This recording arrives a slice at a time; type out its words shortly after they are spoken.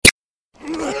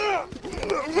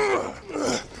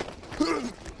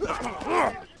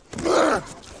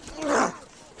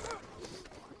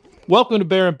Welcome to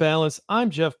Bear and Balance. I'm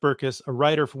Jeff Burkus, a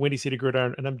writer for Windy City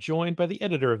Gridiron, and I'm joined by the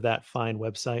editor of that fine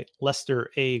website,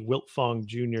 Lester A. Wiltfong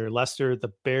Jr. Lester,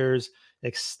 the Bears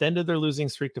extended their losing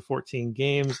streak to 14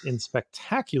 games in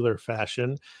spectacular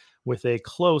fashion with a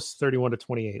close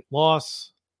 31-28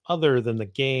 loss. Other than the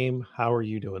game, how are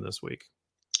you doing this week?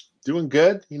 Doing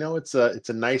good. It's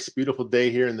a nice, beautiful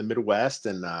day here in the Midwest,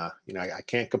 and I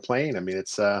can't complain. I mean,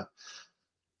 it's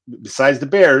besides the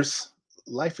Bears,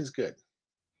 life is good.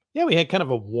 Yeah, we had kind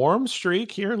of a warm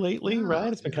streak here lately, Yeah, right?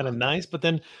 It's been kind of nice, but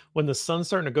then when the sun's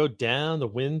starting to go down, the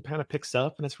wind kind of picks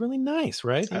up, and it's really nice,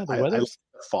 right? Yeah, the I love weather's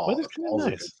the fall. weather's The kind of fall's a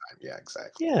good nice. time. Yeah,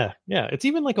 exactly. Yeah. It's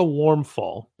even like a warm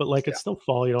fall, but like Yeah, it's still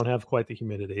fall. You don't have quite the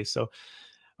humidity. So,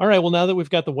 all right. Well, now that we've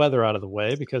got the weather out of the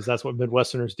way, because that's what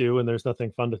Midwesterners do, and there's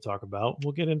nothing fun to talk about,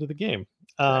 we'll get into the game.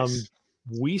 Um, nice.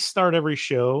 we start every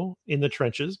show in the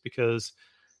trenches because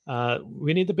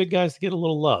we need the big guys to get a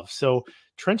little love. So,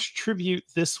 trench tribute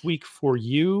this week for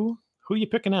you. Who are you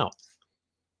picking out?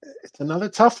 It's another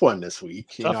tough one this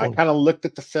week. Tough I one. kind of looked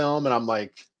at the film and I'm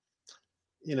like,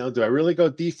 do I really go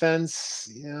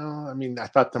defense? I mean, I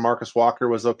thought DeMarcus Walker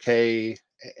was okay.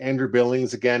 Andrew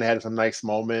Billings again had some nice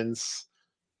moments.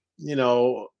 You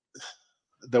know,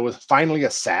 there was finally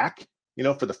a sack,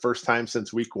 for the first time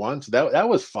since week one. So that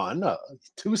was fun.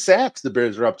 2 sacks the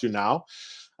Bears are up to now.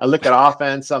 I look at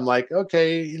offense. I'm like,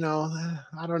 okay,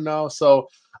 I don't know. So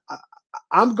I,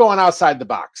 I'm going outside the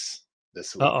box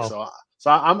this week. Uh-oh. So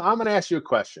I'm going to ask you a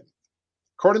question.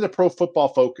 According to Pro Football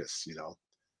Focus, do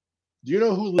you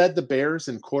know who led the Bears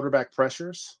in quarterback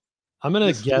pressures? I'm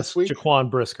going to guess this week?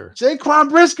 Jaquan Brisker. Jaquan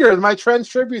Brisker is my trend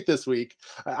tribute this week.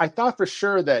 I thought for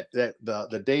sure that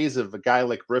the days of a guy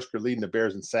like Brisker leading the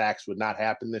Bears in sacks would not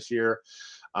happen this year.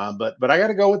 But I got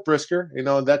to go with Brisker.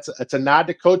 It's a nod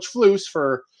to Coach Flus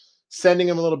for sending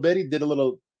him a little bit. He did a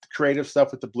little creative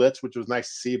stuff with the blitz, which was nice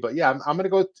to see. But yeah, I'm going to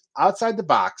go outside the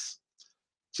box.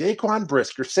 Jaquan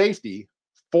Brisker, safety,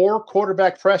 4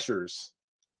 quarterback pressures.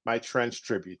 My trench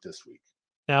tribute this week.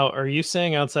 Now, are you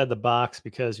saying outside the box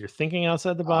because you're thinking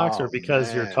outside the box, or Oh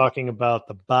because you're man, talking about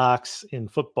the box in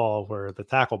football where the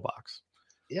tackle box?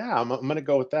 yeah, I'm going to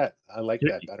go with that. I like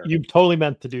that better. You totally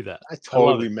meant to do that. I I love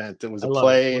totally it. meant it was I a love it.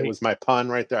 play. It was my pun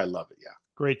right there. I love it. Yeah.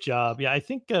 Great job. Yeah, I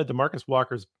think DeMarcus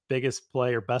Walker's biggest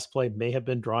play or best play may have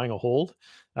been drawing a hold.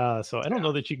 So I don't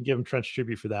know that you can give him trench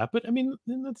tribute for that, but I mean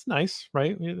that's nice,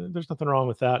 right? There's nothing wrong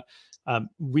with that.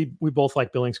 We both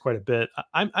like Billings quite a bit.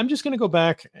 I'm just going to go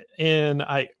back, and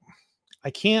I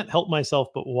can't help myself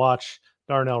but watch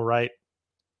Darnell Wright,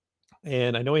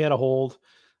 and I know he had a hold.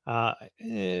 I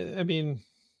mean,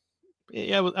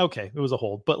 yeah, it was okay. It was a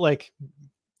hold, but like,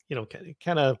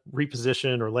 kind of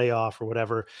reposition or lay off or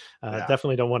whatever. Yeah.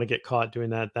 Definitely don't want to get caught doing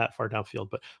that far downfield.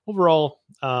 But overall,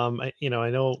 I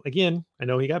know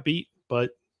he got beat, but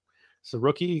it's a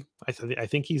rookie. I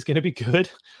think he's going to be good.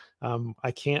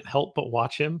 I can't help but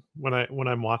watch him when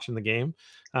I'm watching the game,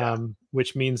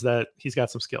 which means that he's got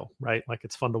some skill, right? Like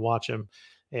it's fun to watch him,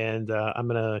 and I'm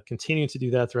going to continue to do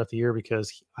that throughout the year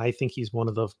because I think he's one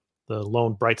of the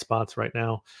lone bright spots right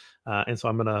now, and so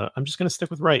I'm just gonna stick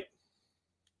with Wright.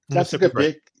 That's a good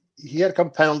pick. He had a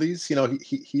couple penalties.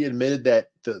 He admitted that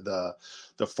the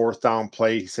 4th down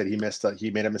play, he said he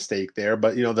made a mistake there.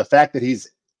 But the fact that he's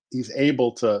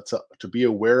able to be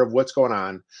aware of what's going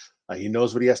on, he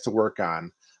knows what he has to work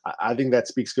on. I think that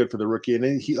speaks good for the rookie. And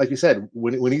then he, like you said,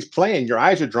 when he's playing, your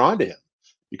eyes are drawn to him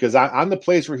because on the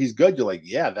plays where he's good, you're like,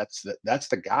 yeah, that's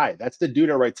the guy, that's the dude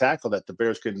at right tackle that the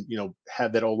Bears can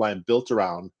have that O-line built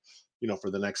around.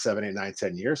 For the next 7, 8, 9,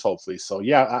 10 years, hopefully. So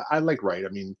yeah, I like Wright. I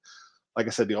mean, like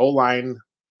I said, the O-line,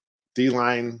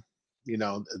 D-line,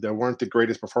 there weren't the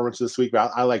greatest performances this week, but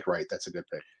I like Wright. That's a good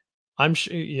pick. I'm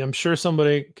sure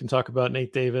somebody can talk about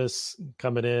Nate Davis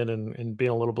coming in and being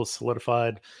a little bit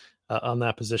solidified on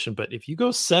that position. But if you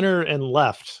go center and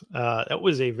left, that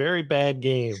was a very bad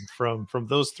game from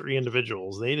those 3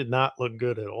 individuals. They did not look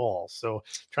good at all. So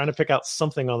trying to pick out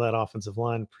something on that offensive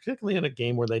line, particularly in a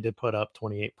game where they did put up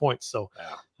 28 points. So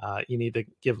you need to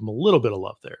give them a little bit of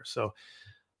love there. So,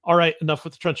 all right, enough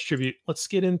with the trench tribute. Let's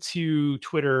get into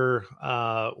Twitter.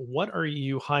 What are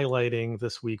you highlighting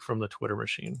this week from the Twitter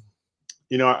machine?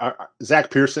 Zach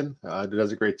Pearson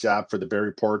does a great job for the Bear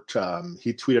Report.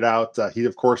 He tweeted out, he,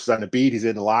 of course, is on the beat. He's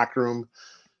in the locker room.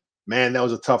 Man, that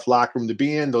was a tough locker room to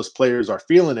be in. Those players are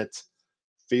feeling it.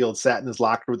 Field sat in his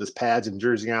locker with his pads and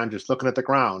jersey on, just looking at the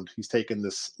ground. He's taking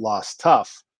this loss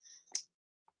tough.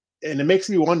 And it makes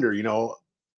me wonder,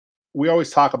 we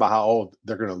always talk about how,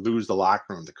 they're going to lose the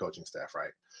locker room, the coaching staff,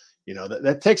 right?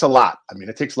 That takes a lot. I mean,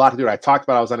 it takes a lot to do it.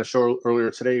 I was on a show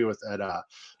earlier today with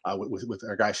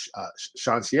our guy,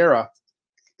 Sean Sierra.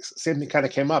 Same thing kind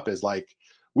of came up is like,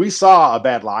 we saw a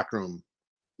bad locker room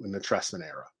in the Trestman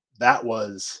era. That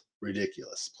was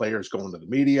ridiculous. Players going to the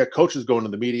media, coaches going to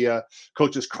the media,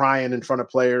 coaches crying in front of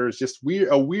players, just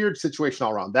a weird situation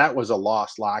all around. That was a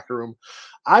lost locker room.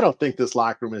 I don't think this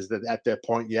locker room is at that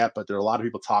point yet, but there are a lot of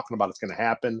people talking about it's going to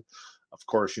happen. Of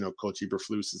course, Coach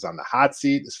Eberflus is on the hot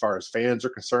seat as far as fans are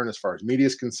concerned, as far as media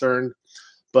is concerned.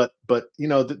 But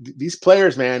these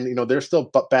players, man, they're still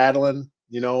battling.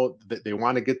 They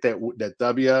want to get that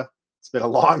W. It's been a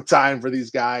long time for these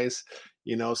guys.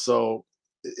 So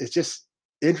it's just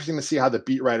interesting to see how the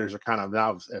beat writers are kind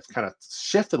of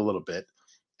shifted a little bit.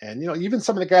 And, even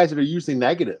some of the guys that are usually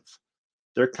negative,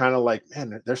 they're kind of like,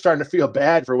 man, they're starting to feel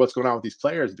bad for what's going on with these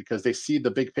players because they see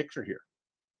the big picture here.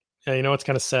 Yeah, it's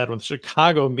kind of sad when the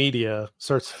Chicago media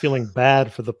starts feeling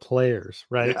bad for the players,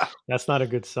 right? Yeah. That's not a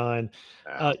good sign.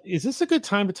 Yeah. Is this a good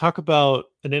time to talk about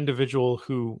an individual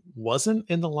who wasn't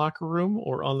in the locker room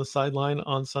or on the sideline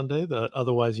on Sunday that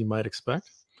otherwise you might expect?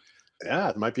 Yeah,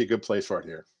 it might be a good place for it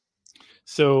here.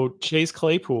 So Chase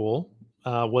Claypool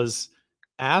was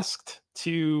asked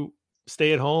to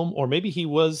stay at home, or maybe he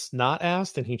was not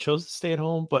asked and he chose to stay at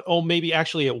home, but maybe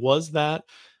actually it was that.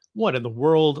 What in the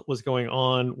world was going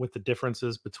on with the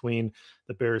differences between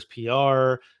the Bears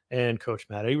PR and Coach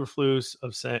Matt Eberflus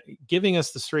of giving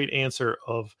us the straight answer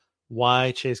of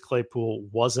why Chase Claypool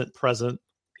wasn't present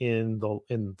in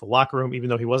the locker room, even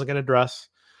though he wasn't going to dress,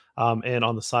 and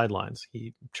on the sidelines.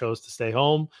 He chose to stay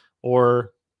home,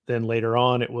 or then later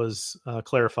on it was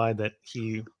clarified that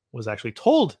he was actually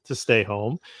told to stay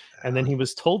home, and then he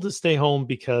was told to stay home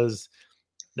because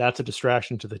that's a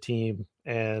distraction to the team,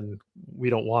 and we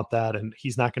don't want that. And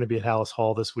he's not going to be at Hallis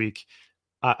Hall this week.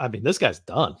 I mean, this guy's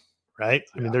done, right?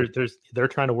 Yeah. I mean, they're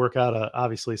trying to work out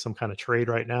obviously some kind of trade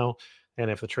right now, and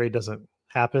if the trade doesn't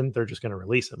happen, they're just going to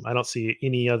release him. I don't see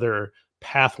any other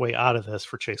pathway out of this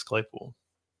for Chase Claypool.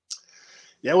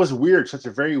 Yeah, it was weird. Such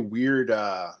a very weird,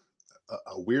 a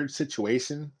weird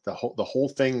situation. The whole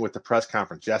thing with the press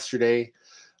conference yesterday.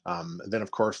 And then,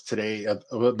 of course, today,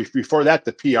 before that,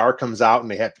 the PR comes out and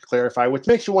they have to clarify, which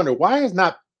makes you wonder, why is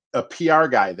not a PR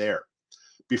guy there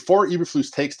before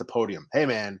Eberflus takes the podium? Hey,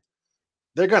 man,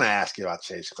 they're going to ask you about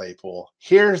Chase Claypool.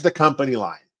 Here's the company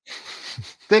line.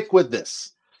 Stick with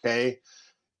this, okay?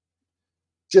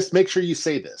 Just make sure you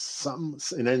say this.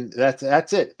 And then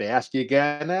that's it. They ask you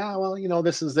again,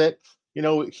 this is it.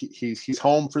 He's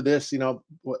home for this.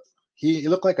 What? He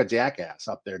looked like a jackass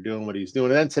up there doing what he's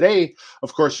doing. And then today,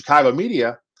 of course, Chicago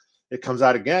media, it comes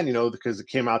out again, because it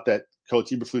came out that Coach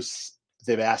Eberflus,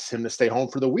 they've asked him to stay home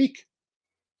for the week,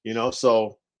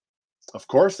 so of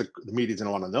course the media's going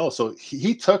to want to know. So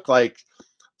he took like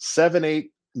 7-8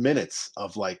 minutes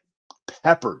of like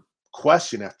peppered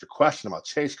question after question about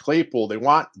Chase Claypool. They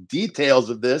want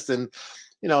details of this. And,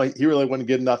 he really wouldn't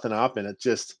give nothing up. And it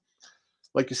just,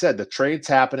 like you said, the trade's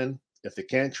happening. If they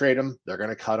can't trade him, they're going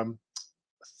to cut him.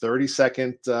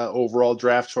 32nd overall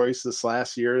draft choice this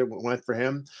last year went for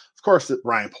him. Of course,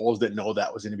 Ryan Poles didn't know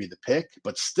that was going to be the pick,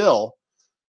 but still,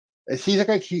 he took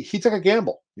a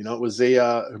gamble. It was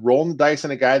a rolling the dice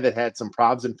on a guy that had some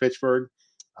problems in Pittsburgh.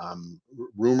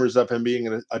 Rumors of him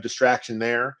being a distraction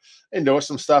there, and there was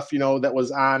some stuff that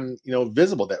was on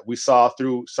visible that we saw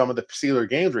through some of the Steeler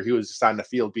games where he was just on the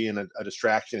field being a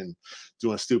distraction and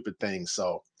doing stupid things.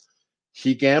 So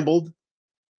he gambled.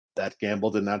 That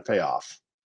gamble did not pay off.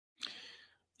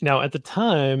 Now, at the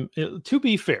time, to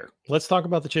be fair, let's talk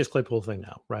about the Chase Claypool thing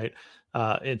now, right?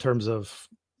 In terms of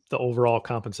the overall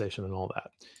compensation and all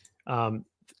that.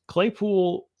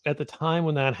 Claypool, at the time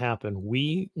when that happened,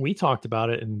 we talked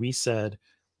about it and we said,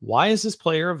 why is this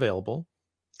player available?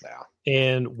 Yeah.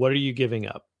 And what are you giving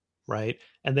up? Right.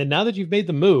 And then now that you've made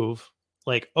the move,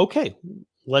 like, okay,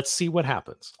 let's see what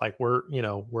happens. Like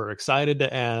we're excited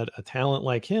to add a talent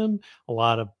like him. A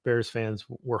lot of Bears fans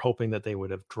were hoping that they would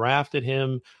have drafted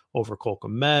him over Cole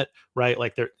Kmet, right?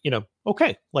 Like they're,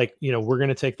 okay, like, we're going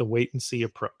to take the wait and see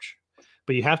approach.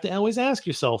 But you have to always ask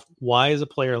yourself, why is a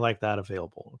player like that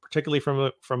available, particularly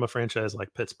from a franchise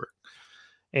like Pittsburgh?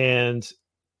 And,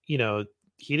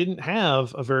 he didn't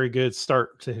have a very good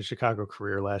start to his Chicago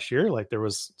career last year. Like there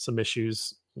was some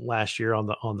issues last year on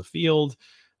the field.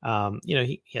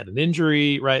 He had an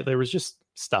injury, right? There was just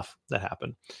stuff that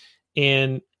happened.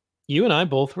 And you and I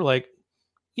both were like,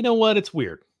 you know what? It's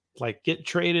weird. Like get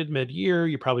traded mid-year.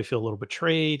 You probably feel a little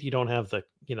betrayed. You don't have the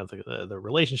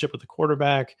relationship with the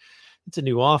quarterback. It's a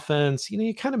new offense.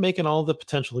 You're kind of making all the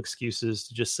potential excuses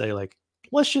to just say like,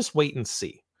 let's just wait and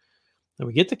see. And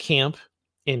we get to camp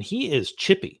and he is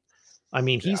chippy. I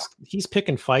mean, he's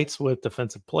picking fights with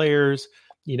defensive players.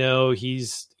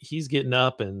 He's getting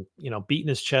up and, beating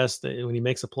his chest when he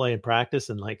makes a play in practice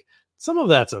and like some of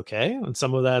that's okay. And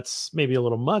some of that's maybe a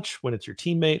little much when it's your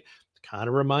teammate. Kind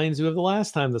of reminds you of the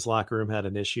last time this locker room had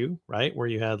an issue, right? Where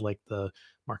you had like the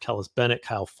Martellus Bennett,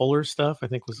 Kyle Fuller stuff, I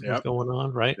think was going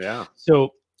on, right? Yeah.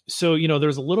 So,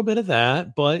 there's a little bit of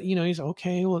that, but, he's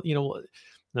okay. Well,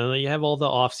 now you have all the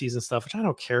off-season stuff, which I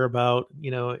don't care about.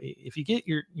 If you get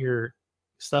your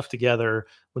stuff together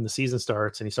when the season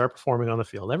starts and you start performing on the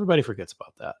field, everybody forgets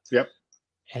about that. Yep.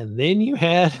 And then you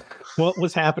had what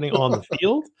was happening on the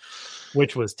field,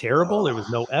 which was terrible. There was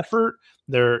no effort.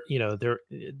 There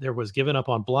was given up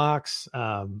on blocks.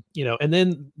 And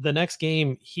then the next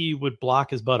game he would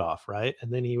block his butt off, right?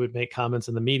 And then he would make comments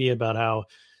in the media about how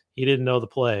he didn't know the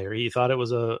play or he thought it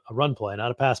was a run play,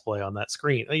 not a pass play on that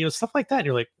screen. Stuff like that. And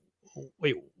you're like,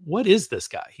 wait, what is this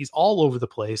guy? He's all over the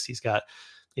place. He's got,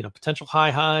 potential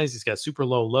high highs. He's got super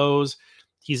low lows.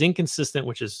 He's inconsistent,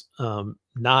 which is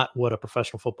not what a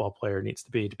professional football player needs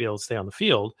to be able to stay on the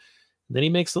field. And then he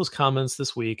makes those comments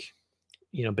this week,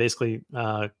 basically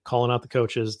calling out the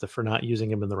coaches for not using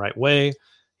him in the right way.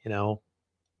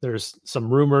 There's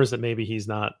some rumors that maybe he's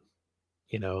not,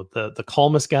 the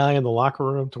calmest guy in the locker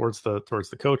room towards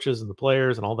the coaches and the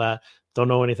players and all that. Don't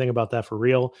know anything about that for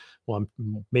real. Well,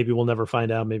 maybe we'll never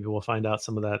find out. Maybe we'll find out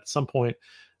some of that at some point.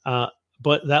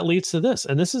 But that leads to this.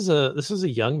 And this is a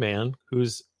young man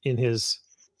who's in his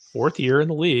fourth year in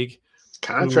the league.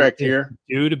 Contract year.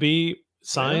 Due to be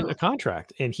signed a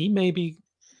contract. And he may be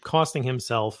costing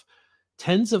himself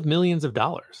tens of millions of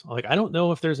dollars. Like, I don't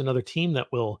know if there's another team that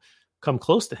will come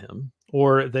close to him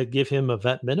or that give him a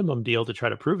vet minimum deal to try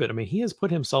to prove it. I mean, he has put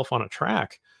himself on a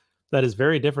track that is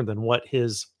very different than what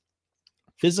his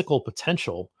physical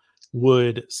potential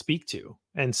would speak to.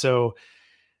 And so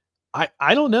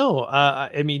I don't know.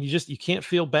 I mean, you can't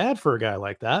feel bad for a guy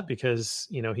like that because,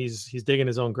 he's digging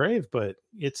his own grave, but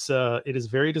it is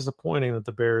very disappointing that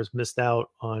the Bears missed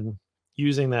out on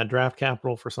using that draft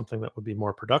capital for something that would be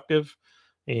more productive.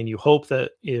 And you hope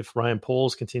that if Ryan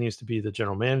Poles continues to be the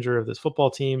general manager of this football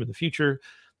team in the future,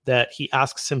 that he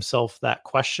asks himself that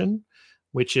question,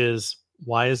 which is,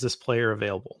 why is this player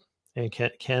available? And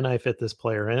can I fit this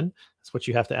player in? That's what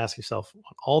you have to ask yourself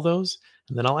on all those.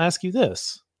 And then I'll ask you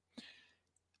this.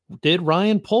 Did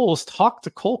Ryan Poles talk to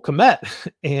Cole Kmet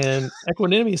and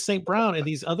Equanimous St. Brown and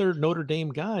these other Notre Dame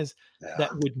guys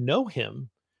that would know him?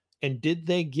 And did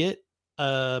they get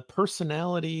a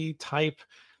personality type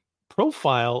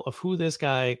profile of who this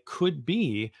guy could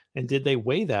be? And did they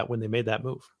weigh that when they made that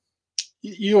move?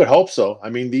 You would hope so. I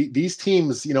mean, these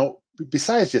teams,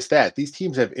 besides just that, these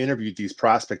teams have interviewed these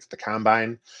prospects at the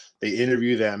combine. They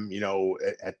interview them,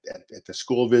 at the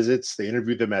school visits. They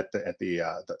interview them at the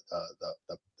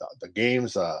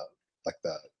games, like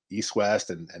the East West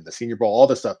and the Senior Bowl, all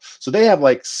this stuff. So they have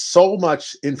like so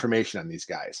much information on these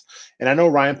guys. And I know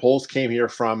Ryan Poles came here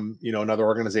from another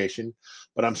organization,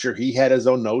 but I'm sure he had his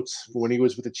own notes when he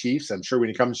was with the Chiefs. I'm sure when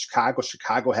he comes to Chicago,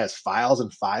 Chicago has files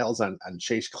and files on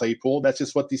Chase Claypool. That's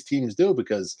just what these teams do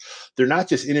because they're not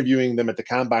just interviewing them at the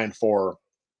combine for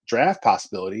draft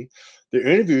possibility. They're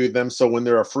interviewing them so when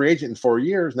they're a free agent in 4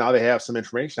 years, now they have some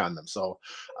information on them. So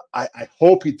I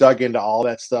hope he dug into all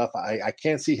that stuff. I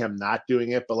can't see him not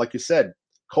doing it. But like you said,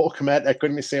 Cole Kmet,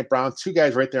 Equanimous St. Brown, two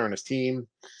guys right there on his team.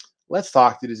 Let's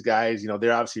talk to these guys.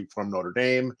 They're obviously from Notre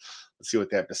Dame. Let's see what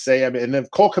they have to say. I mean, and then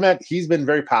Cole Kmet, he's been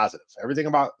very positive. Everything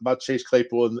about Chase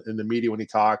Claypool in the media when he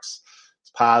talks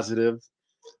is positive.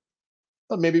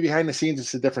 But maybe behind the scenes,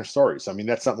 it's a different story. So, I mean,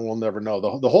 that's something we'll never know.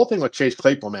 The whole thing with Chase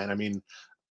Claypool, man, I mean,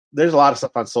 there's a lot of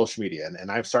stuff on social media,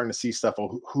 and I'm starting to see stuff.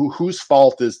 Well, whose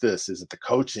fault is this? Is it the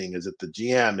coaching? Is it the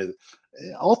GM?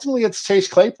 Ultimately, it's Chase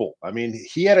Claypool. I mean,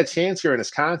 he had a chance here in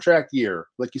his contract year,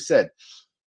 like you said,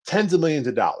 tens of millions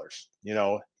of dollars.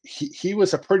 He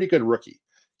was a pretty good rookie.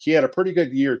 He had a pretty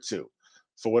good year too.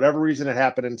 For whatever reason it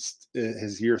happened in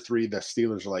his year 3, the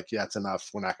Steelers are like, yeah, it's enough.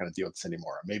 We're not going to deal with this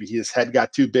anymore. Maybe his head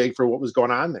got too big for what was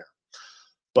going on there.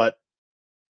 But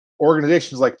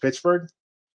organizations like Pittsburgh,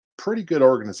 pretty good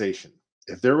organization.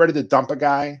 If they're ready to dump a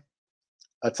guy,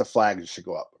 that's a flag that should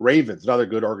go up. Ravens, another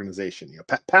good organization.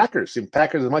 Packers,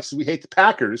 as much as we hate the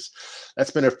Packers,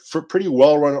 that's been a pretty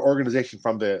well-run organization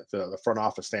from the front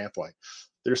office standpoint.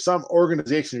 There's some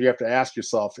organizations you have to ask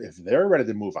yourself if they're ready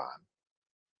to move on.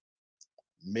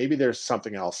 Maybe there's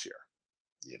something else here,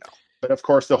 But of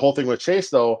course, the whole thing with Chase,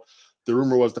 though, the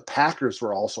rumor was the Packers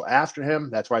were also after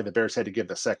him. That's why the Bears had to give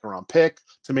the second-round pick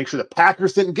to make sure the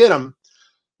Packers didn't get him.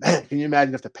 Man, can you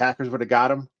imagine if the Packers would have got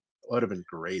him? It would have been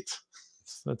great.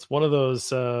 That's one of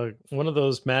those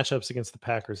matchups against the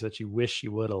Packers that you wish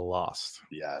you would have lost.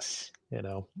 Yes.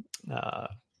 Enough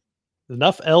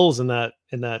L's in that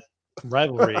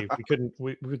rivalry.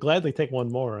 We would gladly take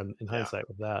one more in hindsight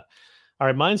with that. All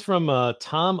right, mine's from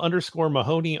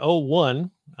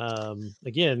Tom_Mahoney01.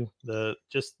 Again,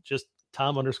 just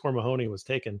Tom_Mahoney was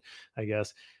taken, I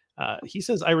guess. He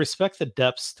says, I respect the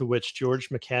depths to which George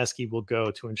McCaskey will go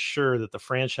to ensure that the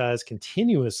franchise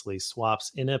continuously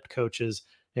swaps inept coaches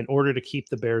in order to keep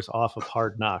the Bears off of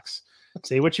Hard Knocks.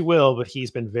 Say what you will, but he's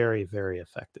been very, very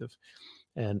effective.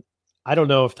 And I don't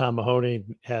know if Tom Mahoney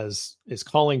is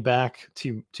calling back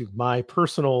to my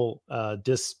personal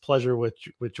displeasure with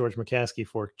George McCaskey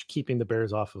for keeping the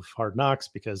Bears off of Hard Knocks,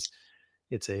 because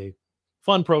it's a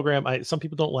fun program. Some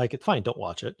people don't like it. Fine, don't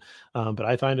watch it. But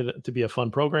I find it to be a fun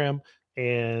program,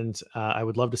 and I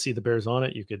would love to see the Bears on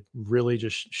it. You could really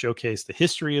just showcase the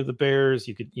history of the Bears.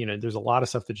 You could, there's a lot of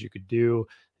stuff that you could do.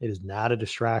 It is not a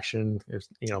distraction. There's,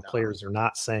 players are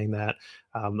not saying that.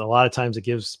 A lot of times it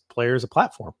gives players a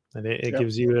platform, and it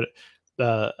gives you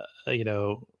an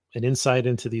insight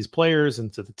into these players,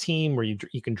 into the team, where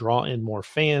you can draw in more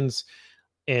fans.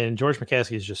 And George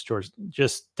McCaskey is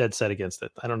just dead set against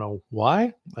it. I don't know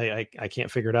why. I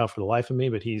can't figure it out for the life of me,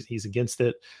 but he's against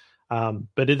it.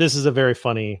 But this is a very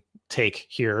funny take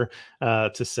here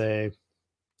to say,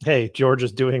 hey, George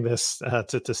is doing this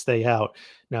to stay out.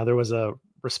 Now, there was a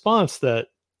response that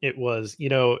it was,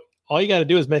 all you got to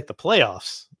do is make the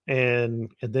playoffs, and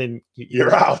then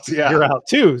you're out. Yeah, you're out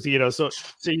too. So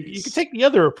you can take the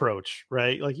other approach,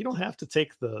 right? Like, you don't have to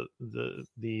take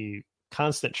the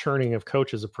constant churning of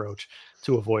coaches approach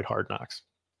to avoid Hard Knocks.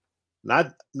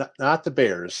 Not the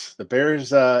Bears. The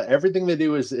Bears, everything they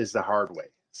do is the hard way.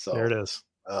 So there it is.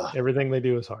 Everything they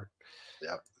do is hard.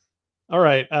 Yeah. All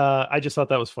right. I just thought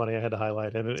that was funny. I had to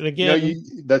highlight it. And again,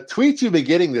 the tweets you've been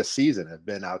getting this season have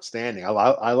been outstanding.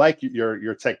 I like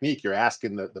your technique. You're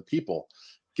asking the people,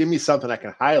 give me something I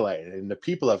can highlight, and the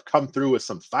people have come through with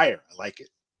some fire. I like it.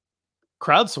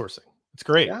 Crowdsourcing. It's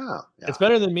great. Yeah. It's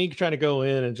better than me trying to go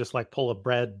in and just like pull a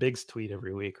Brad Biggs tweet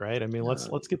every week, right? I mean, let's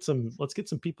get some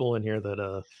people in here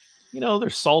that they're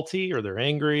salty, or they're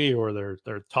angry, or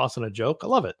they're tossing a joke. I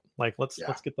love it. Like, let's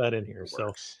get that in here.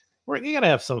 So you gotta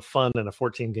have some fun in a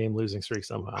 14-game losing streak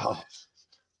somehow.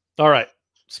 All right.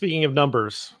 Speaking of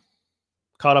numbers,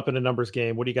 caught up in a numbers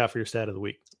game. What do you got for your stat of the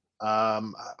week?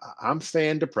 I'm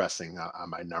staying depressing on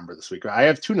my number this week. I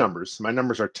have two numbers. My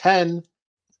numbers are 10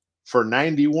 for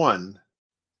 91,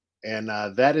 and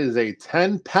that is a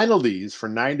 10 penalties for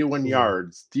 91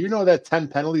 yards. Do you know that 10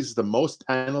 penalties is the most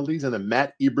penalties in the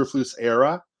Matt Eberflus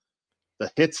era?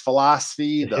 The hits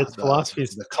philosophy,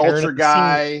 the culture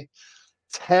guy.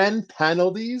 10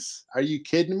 penalties? Are you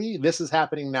kidding me? This is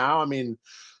happening now. I mean,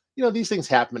 these things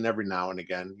happen every now and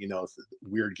again,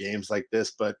 weird games like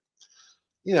this, but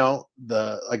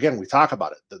again, we talk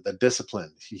about it, the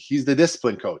discipline. He's the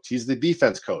discipline coach. He's the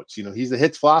defense coach. He's the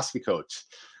hits philosophy coach.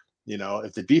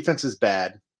 If the defense is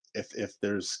bad, if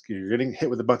you're getting hit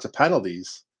with a bunch of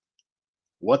penalties,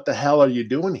 what the hell are you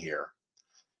doing here?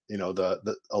 A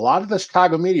lot of the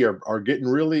Chicago media are getting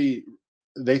really,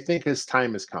 they think his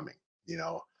time is coming.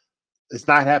 It's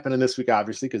not happening this week,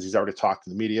 obviously, because he's already talked to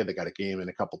the media. They got a game in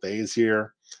a couple days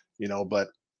here, but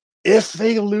if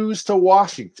they lose to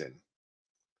Washington,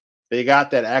 they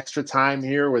got that extra time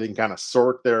here where they can kind of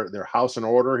sort their house in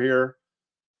order here.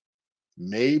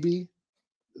 Maybe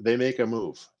they make a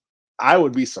move. I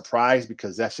would be surprised,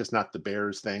 because that's just not the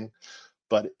Bears thing.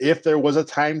 But if there was a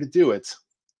time to do it,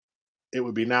 it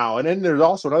would be now. And then there's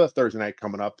also another Thursday night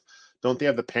coming up. Don't they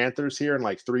have the Panthers here in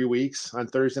like 3 weeks on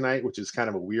Thursday night, which is kind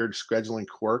of a weird scheduling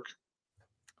quirk?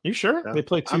 You sure? They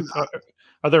play two.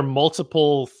 Are there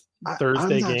multiple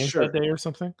Thursday games that day or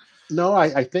something? No,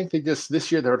 I think they just,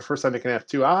 this year they're the first time they can have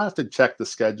two. I'll have to check the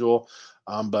schedule.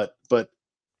 But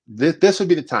this would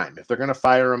be the time if they're going to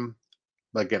fire him.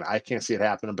 Again, I can't see it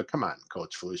happening, but come on,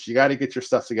 Coach Felice, you got to get your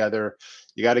stuff together.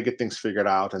 You got to get things figured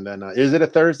out. And then is it a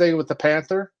Thursday with the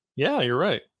Panther? Yeah, you're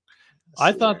right.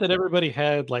 I thought that everybody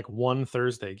had like one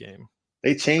Thursday game.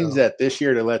 They changed that this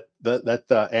year to let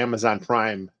the Amazon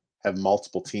Prime have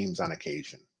multiple teams on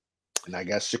occasion. And I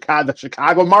guess the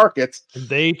Chicago markets,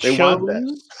 they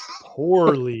chose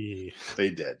poorly.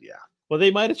 They did, yeah. Well,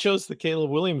 they might have chose the Caleb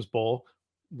Williams Bowl,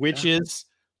 which is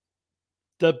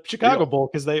the Chicago Bowl,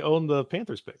 because they own the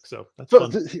Panthers pick. So that's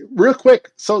fun. Real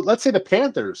quick. So let's say the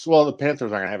Panthers. Well, the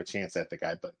Panthers aren't going to have a chance at the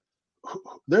guy, but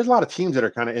there's a lot of teams that are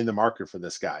kind of in the market for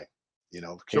this guy.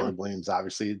 Caleb Williams,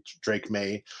 obviously, Drake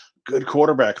May, good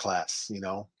quarterback class.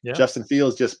 Justin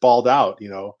Fields just balled out.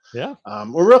 Yeah.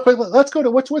 Well, real quick, let's go to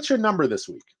what's your number this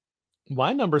week?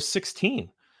 My number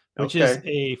 16, which is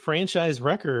a franchise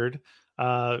record,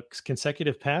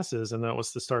 consecutive passes, and that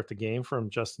was to start the game from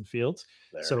Justin Fields.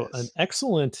 So an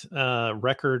excellent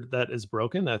record that is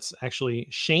broken. That's actually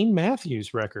Shane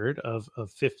Matthews' record of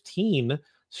 15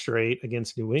 straight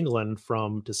against New England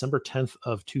from December 10th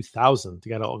of 2000 to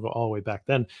get go all the way back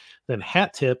then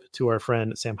hat tip to our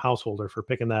friend Sam Householder for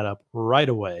picking that up right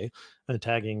away and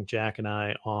tagging Jack and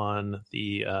I on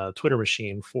the Twitter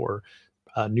machine for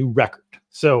a new record.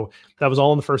 So that was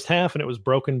all in the first half, and it was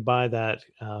broken by that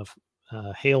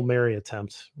Hail Mary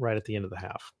attempt right at the end of the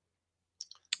half.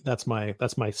 That's my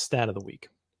stat of the week.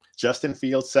 Justin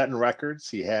Fields setting records.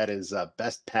 He had his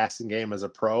best passing game as a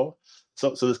pro. So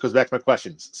this goes back to my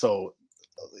questions. So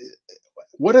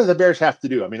what do the Bears have to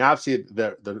do? I mean, obviously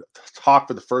the talk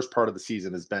for the first part of the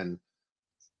season has been,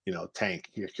 tank.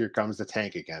 Here comes the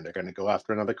tank again. They're going to go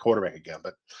after another quarterback again.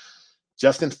 But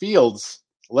Justin Fields,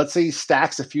 let's say he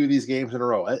stacks a few of these games in a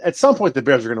row. At some point, the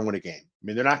Bears are going to win a game. I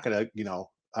mean, they're not going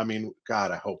to,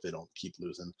 God, I hope they don't keep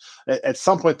losing. At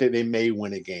some point, they may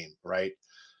win a game, right?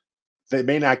 They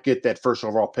may not get that first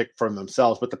overall pick from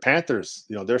themselves, but the Panthers,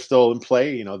 they're still in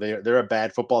play. They're a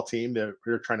bad football team.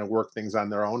 They're trying to work things on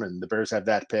their own, and the Bears have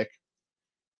that pick.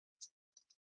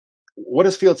 What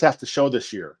does Fields have to show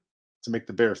this year to make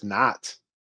the Bears not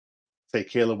say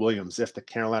Caleb Williams if the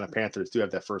Carolina Panthers do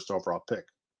have that first overall pick?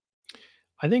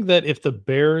 I think that if the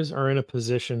Bears are in a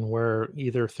position where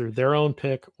either through their own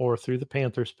pick or through the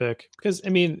Panthers pick, because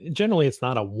generally it's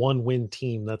not a 1-win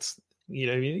team. That's,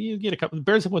 you get a couple. The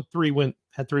Bears had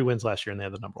 3 wins last year, and they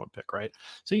had the number 1 pick, right?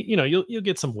 So you'll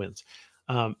get some wins.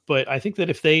 But I think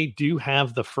that if they do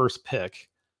have the first pick,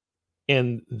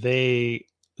 and they,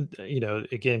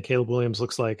 again, Caleb Williams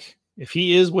looks like, if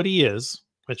he is what he is,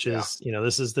 which is,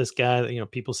 this is this guy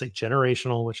that, people say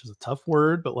generational, which is a tough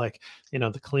word, but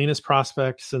the cleanest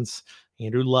prospect since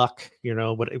Andrew Luck,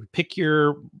 pick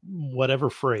your whatever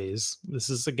phrase. This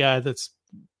is a guy that's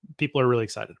people are really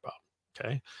excited about.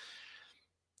 Okay.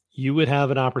 You would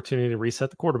have an opportunity to reset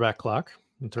the quarterback clock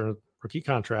in terms of rookie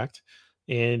contract,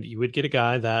 and you would get a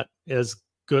guy that, as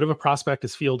good of a prospect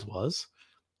as Fields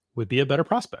would be a better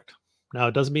prospect. Now,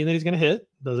 it doesn't mean that he's going to hit,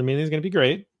 doesn't mean that he's going to be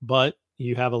great, but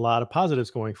you have a lot of positives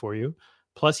going for you.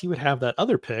 Plus, you would have that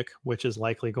other pick, which is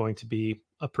likely going to be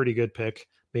a pretty good pick,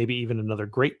 maybe even another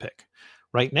great pick.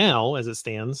 Right now, as it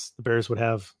stands, the Bears would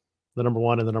have the number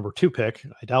 1 and the number 2 pick.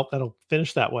 I doubt that'll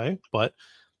finish that way, but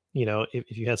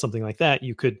if you had something like that,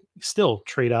 you could still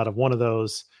trade out of one of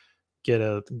those, get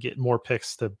more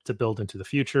picks to build into the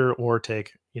future, or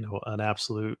take, an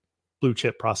absolute blue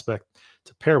chip prospect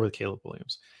to pair with Caleb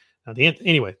Williams. Now,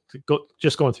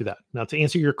 just going through that. Now, to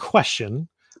answer your question,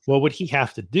 what would he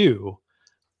have to do?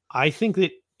 I think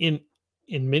that in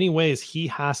many ways, he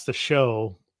has to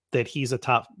show that he's a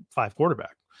top 5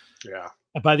 quarterback. Yeah.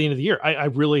 By the end of the year, I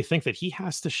really think that he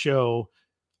has to show.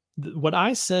 What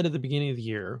I said at the beginning of the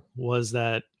year was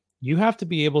that you have to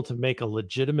be able to make a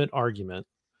legitimate argument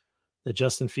that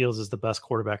Justin Fields is the best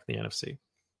quarterback in the NFC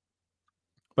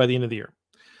by the end of the year.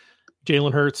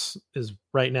 Jalen Hurts is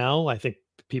right now, I think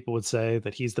people would say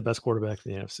that he's the best quarterback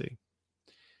in the NFC.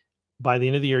 By the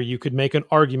end of the year, you could make an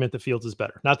argument that Fields is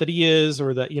better. Not that he is,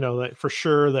 or that, that for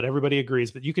sure that everybody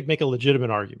agrees, but you could make a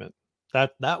legitimate argument.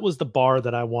 That was the bar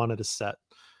that I wanted to set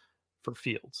for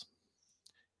Fields.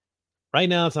 Right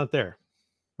now, it's not there,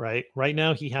 right? Right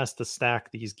now, he has to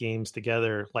stack these games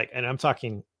together, and I'm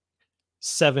talking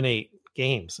 7-8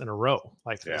 games in a row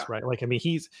like this, right?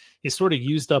 He's sort of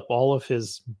used up all of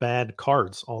his bad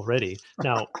cards already.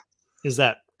 Now, is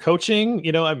that coaching?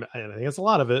 I think it's a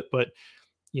lot of it, but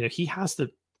he has to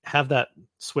have that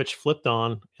switch flipped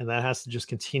on, and that has to just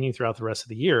continue throughout the rest of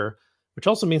the year, which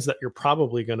also means that you're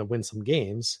probably going to win some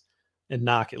games and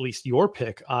knock at least your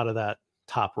pick out of that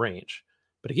top range.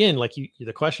 But again,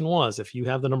 the question was, if you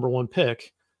have the number 1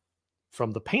 pick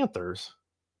from the Panthers,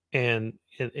 and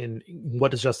what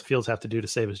does Justin Fields have to do to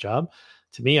save his job?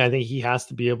 To me, I think he has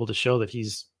to be able to show that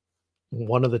he's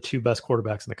one of the 2 best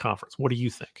quarterbacks in the conference. What do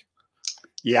you think?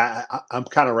 Yeah, I'm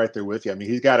kind of right there with you.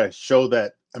 He's got to show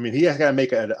that. He has got to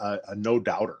make a no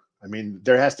doubter.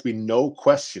 There has to be no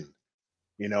question,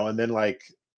 and then like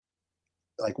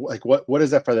what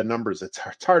is that for the numbers? It's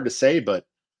hard to say, but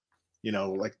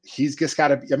he's just got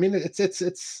to.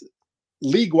 It's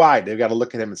league wide. They've got to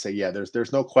look at him and say, yeah,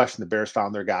 there's no question the Bears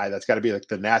found their guy. That's got to be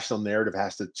the national narrative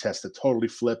has to totally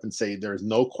flip and say there's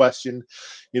no question.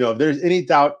 If there's any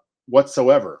doubt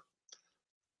whatsoever,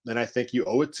 then I think you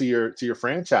owe it to your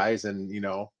franchise, and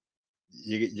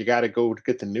you got to go to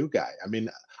get the new guy.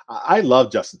 I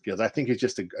love Justin Fields. I think he's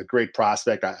just a great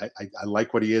prospect. I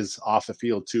like what he is off the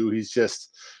field too.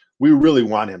 We really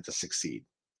want him to succeed,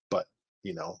 but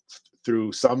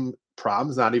through some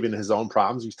problems, not even his own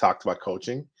problems, he's talked about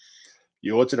coaching,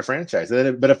 you owe it to the franchise.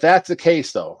 But if that's the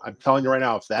case, though, I'm telling you right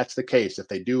now, if that's the case, if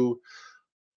they do,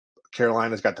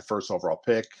 Carolina's got the first overall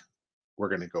pick, we're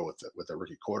going to go with a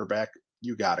rookie quarterback,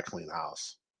 you got to clean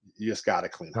house. You just got to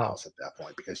clean Oh, house at that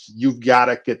point, because you've got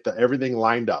to get everything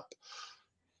lined up.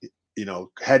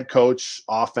 Head coach,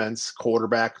 offense,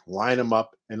 quarterback, line them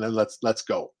up, and then let's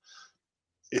go.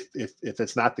 If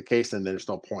it's not the case, then there's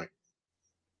no point.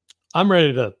 I'm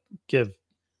ready to give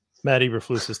Matt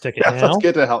Eberflus his ticket Yeah, now. let's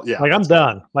get to hell. Yeah, like I'm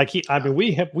done. Like I mean,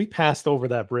 we passed over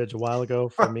that bridge a while ago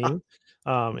for me,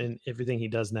 and everything he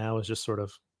does now is just sort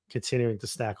of continuing to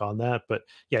stack on that. But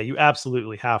yeah, you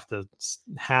absolutely have to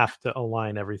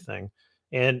align everything,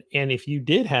 and if you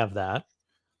did have that,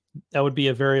 that would be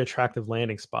a very attractive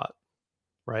landing spot,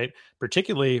 right?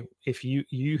 Particularly if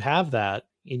you have that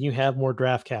and you have more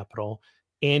draft capital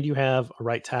and you have a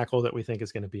right tackle that we think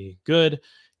is going to be good.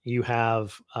 You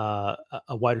have a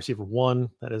wide receiver one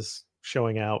that is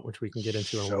showing out, which we can get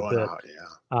into in a little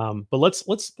bit. But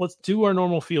let's do our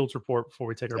normal Fields report before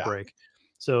we take our break.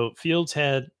 So Fields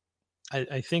had,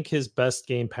 I think, his best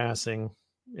game passing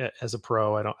as a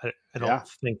pro. I don't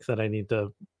think that I need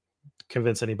to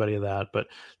convince anybody of that, but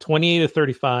 28 of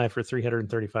 35 for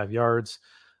 335 yards.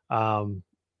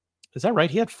 Is that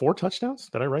right? He had 4 touchdowns.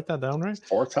 Did I write that down right?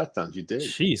 4 touchdowns. You did.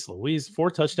 Jeez Louise.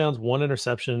 4 touchdowns, 1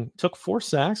 interception, took 4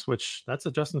 sacks, which that's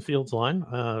a Justin Fields line.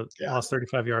 Lost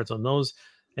 35 yards on those,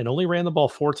 and only ran the ball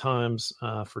 4 times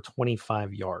for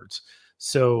 25 yards.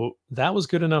 So that was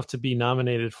good enough to be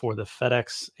nominated for the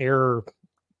FedEx Air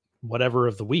whatever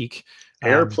of the week.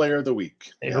 Air Player of the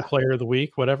Week. Air Player of the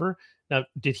Week, whatever. Now,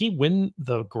 did he win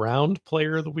the Ground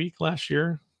Player of the Week last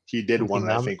year? He did one,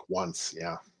 I think, once.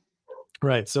 Yeah.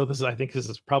 Right. So I think this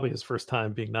is probably his first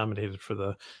time being nominated for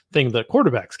the thing that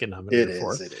quarterbacks get nominated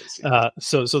for. It is. Yeah.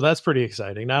 So that's pretty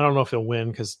exciting. Now, I don't know if he'll win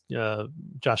because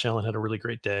Josh Allen had a really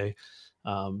great day.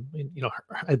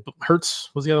 Hurts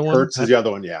was the other one. Hurts is the other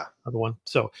one. Yeah. Other one.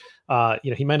 So,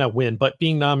 he might not win, but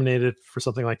being nominated for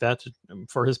something like that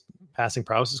for his passing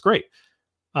prowess is great.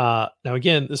 Now,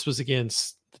 again, this was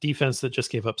against the defense that just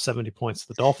gave up 70 points to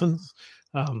the Dolphins.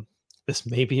 This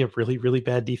may be a really, really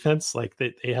bad defense. Like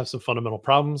they have some fundamental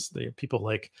problems. People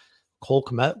like Cole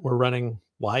Kmet were running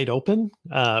wide open,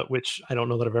 which I don't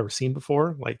know that I've ever seen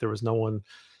before. Like there was no one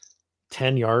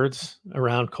 10 yards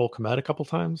around Cole Kmet a couple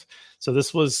times. So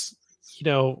this was,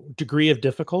 degree of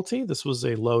difficulty. This was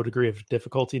a low degree of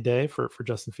difficulty day for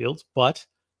Justin Fields, but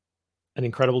an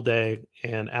incredible day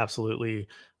and absolutely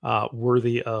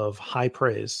worthy of high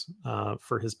praise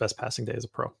for his best passing day as a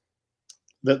pro.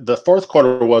 The fourth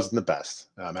quarter wasn't the best.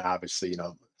 Obviously,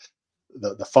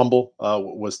 the fumble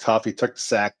was tough. He took the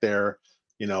sack there.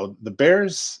 The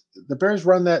Bears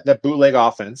run that bootleg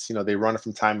offense. They run it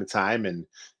from time to time, and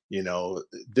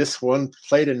this one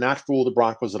play did not fool the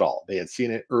Broncos at all. They had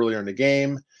seen it earlier in the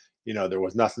game. There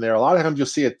was nothing there. A lot of times you'll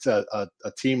see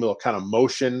a team will kind of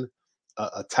motion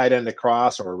a tight end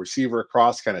across or a receiver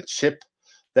across, kind of chip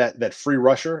that free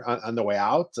rusher on the way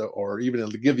out, or even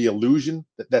to give the illusion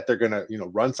that they're going to,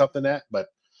 run something at. But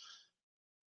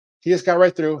he just got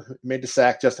right through, made the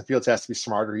sack. Justin Fields has to be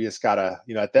smarter. He just got to,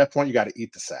 at that point, you got to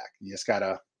eat the sack. You just got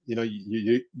to,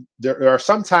 there are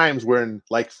some times when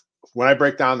I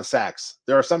break down the sacks,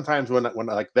 there are some times when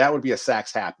like that would be a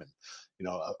sacks happen.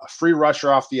 A free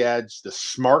rusher off the edge, the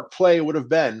smart play would have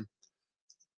been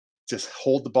just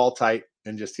hold the ball tight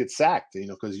and just get sacked,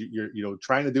 because you're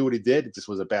trying to do what he did. It just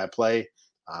was a bad play.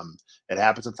 It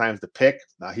happens sometimes. The pick.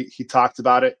 He talked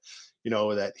about it,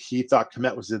 that he thought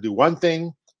Kmet was to do one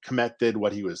thing. Kmet did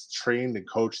what he was trained and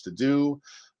coached to do.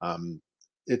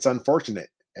 It's unfortunate.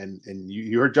 And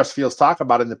you heard Justin Fields talk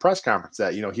about it in the press conference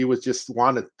that, he was just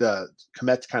wanted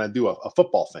Kmet to kind of do a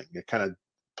football thing. You kind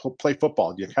of play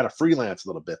football. You kind of freelance a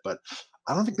little bit, but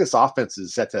I don't think this offense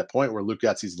is at that point where Luke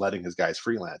Getsy's letting his guys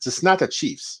freelance. It's not the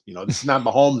Chiefs, this is not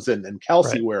Mahomes and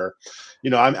Kelsey, right, where,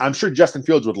 I'm sure Justin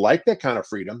Fields would like that kind of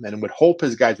freedom and would hope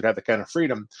his guys would have that kind of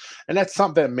freedom. And that's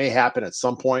something that may happen at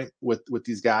some point with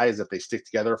these guys if they stick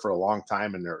together for a long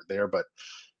time and they're there, but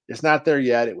it's not there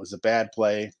yet. It was a bad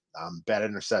play, bad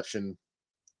interception.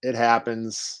 It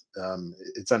happens.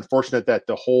 It's unfortunate that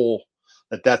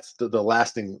that's the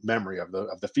lasting memory of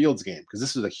the Fields game, because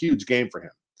this was a huge game for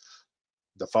him.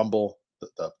 The fumble,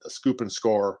 the scoop and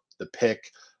score, the pick.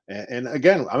 And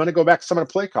again, I'm going to go back to some of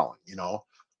the play calling.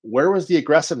 Where was the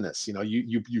aggressiveness?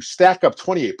 You stack up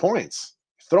 28 points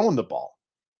throwing the ball,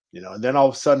 and then all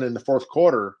of a sudden in the fourth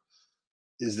quarter,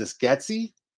 is this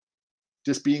Getsy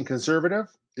just being conservative?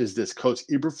 Is this Coach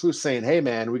Eberflus saying, hey,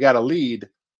 man, we got a lead.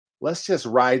 Let's just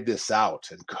ride this out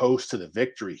and coast to the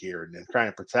victory here and try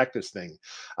and protect this thing?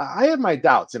 I have my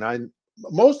doubts,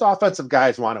 most offensive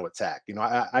guys want to attack.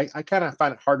 I kind of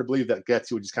find it hard to believe that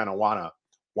Getsy would just kind of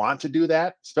want to do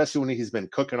that, especially when he's been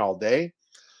cooking all day.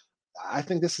 I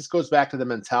think this goes back to the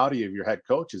mentality of your head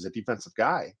coach as a defensive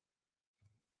guy.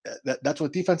 That's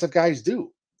what defensive guys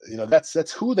do.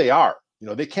 That's who they are.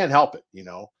 They can't help it.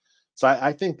 So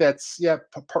I think that's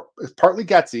it's partly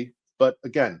gutsy, but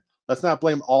again, let's not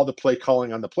blame all the play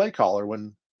calling on the play caller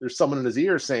when there's someone in his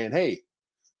ear saying, "Hey,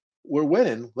 we're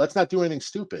winning. Let's not do anything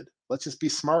stupid. Let's just be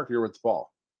smart here with the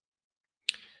ball."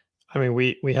 I mean,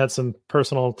 we had some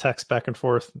personal text back and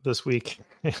forth this week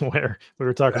where we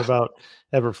were talking about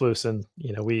Eberflus, and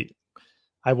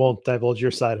I won't divulge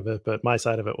your side of it, but my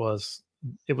side of it was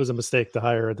a mistake to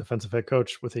hire a defensive head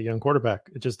coach with a young quarterback.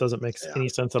 It just doesn't make any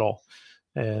sense at all,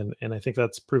 and I think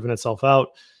that's proven itself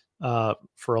out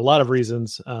for a lot of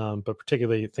reasons, but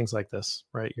particularly things like this.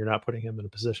 Right, you're not putting him in a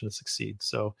position to succeed.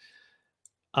 So.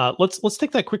 Let's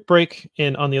take that quick break,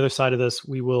 and on the other side of this,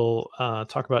 we will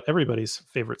talk about everybody's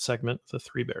favorite segment, the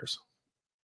Three Bears.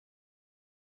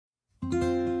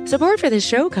 Support for this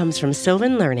show comes from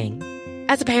Sylvan Learning.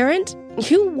 As a parent,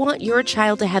 you want your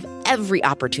child to have every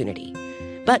opportunity,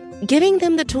 but giving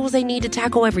them the tools they need to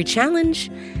tackle every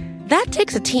challenge, that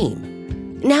takes a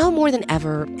team. Now more than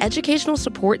ever, educational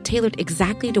support tailored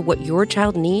exactly to what your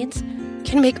child needs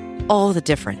can make all the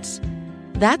difference.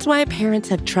 That's why parents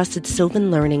have trusted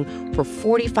Sylvan Learning for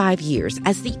 45 years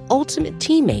as the ultimate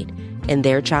teammate in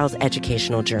their child's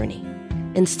educational journey,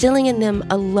 instilling in them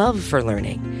a love for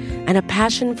learning and a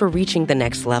passion for reaching the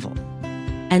next level.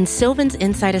 And Sylvan's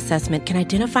Insight Assessment can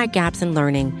identify gaps in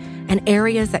learning and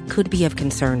areas that could be of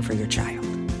concern for your child.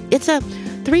 It's a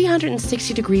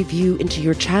 360-degree view into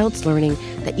your child's learning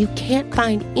that you can't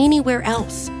find anywhere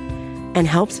else, and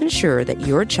helps ensure that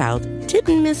your child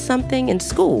didn't miss something in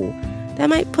school that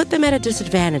might put them at a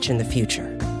disadvantage in the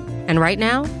future. And right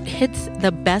now, it's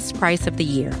the best price of the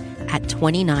year at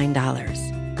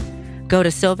 $29. Go to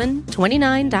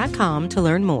sylvan29.com to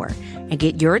learn more and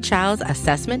get your child's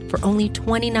assessment for only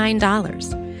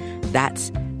 $29.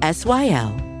 That's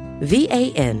SYLVAN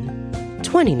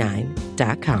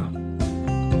 29.com.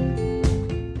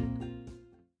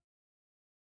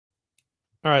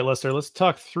 All right, Lester, let's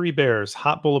talk Three Bears: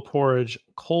 hot bowl of porridge,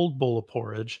 cold bowl of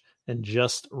porridge, and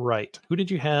just right. Who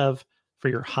did you have for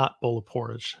your hot bowl of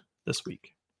porridge this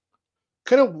week?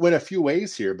 Could have went a few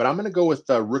ways here, but I'm going to go with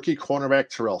rookie cornerback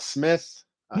Terrell Smith.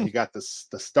 He got the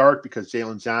start because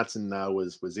Jalen Johnson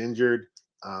was injured.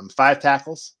 5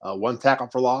 tackles, 1 tackle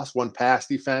for loss, 1 pass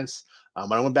defense.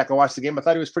 When I went back and watched the game, I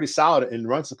thought he was pretty solid in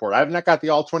run support. I have not got the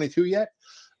all 22 yet.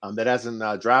 That hasn't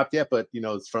dropped yet, but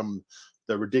it's from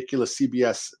the ridiculous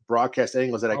CBS broadcast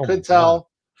angles that I could tell.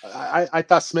 I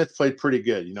thought Smith played pretty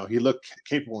good. He looked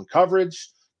capable in coverage.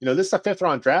 This is a 5th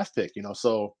round draft pick,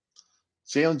 so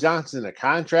Jalen Johnson in a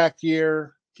contract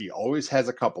year. He always has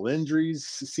a couple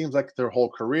injuries. It seems like their whole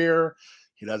career.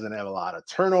 He doesn't have a lot of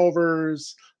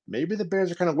turnovers. Maybe the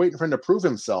Bears are kind of waiting for him to prove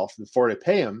himself before they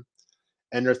pay him.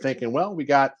 And they're thinking, well, we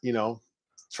got,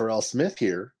 Terrell Smith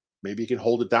here. Maybe he can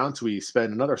hold it down till we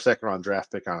spend another 2nd round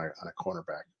draft pick on a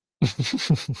cornerback.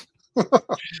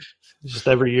 Just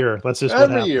every year. Let's just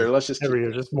every year. Let's just every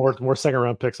year. Just more 2nd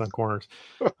round picks on corners.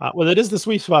 Well, it is the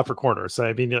sweet spot for corners. So,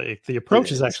 I mean, the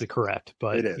approach is actually correct,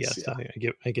 but it is, yes, yeah.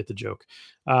 I get the joke.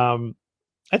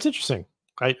 That's interesting.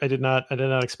 I did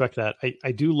not expect that.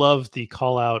 I do love the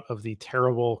call out of the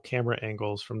terrible camera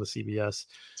angles from the CBS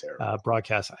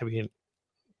broadcast. I mean,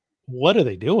 what are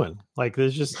they doing? Like,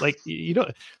 there's just like,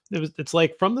 it's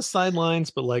like from the sidelines,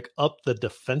 but like up the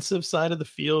defensive side of the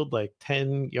field, like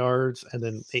 10 yards, and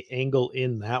then they angle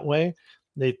in that way.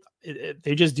 They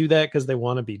just do that because they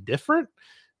want to be different,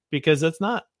 because that's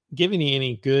not giving you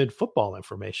any good football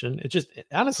information.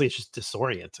 Honestly, it's just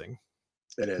disorienting.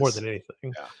 It is more than anything.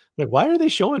 Yeah. Like, why are they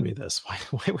showing me this? Why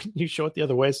wouldn't you show it the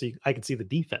other way so I can see the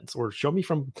defense, or show me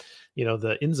from,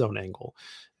 the end zone angle?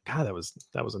 God,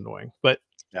 that was annoying. But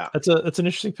yeah, it's an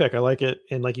interesting pick. I like it.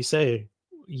 And like you say,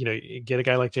 you get a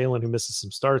guy like Jalen who misses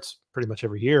some starts pretty much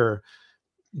every year.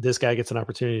 This guy gets an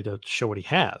opportunity to show what he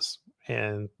has,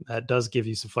 and that does give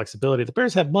you some flexibility. The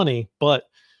Bears have money, but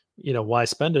why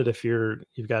spend it if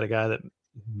you've got a guy that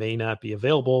may not be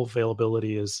available?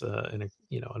 Availability is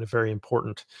a very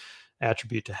important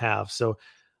attribute to have. So,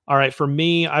 all right, for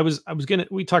me,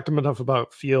 we talked enough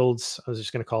about Fields. I was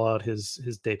just going to call out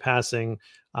his day passing,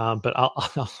 but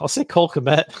I'll say Cole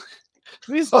Kmet.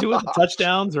 He's 2 of the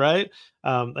touchdowns, right?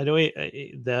 I know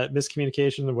that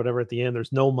miscommunication or whatever at the end.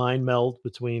 There's no mind meld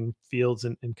between Fields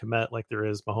and Kmet like there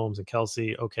is Mahomes and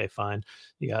Kelsey. Okay, fine.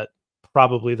 You got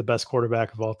probably the best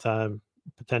quarterback of all time,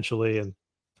 potentially, and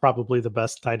probably the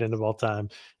best tight end of all time,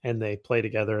 and they play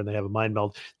together and they have a mind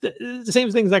meld. The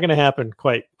same thing's not going to happen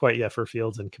quite yet for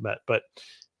Fields and Kmet, but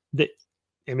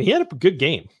he had a good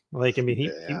game. Like, I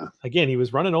mean, he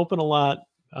was running open a lot.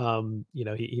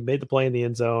 He made the play in the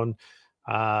end zone,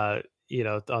 on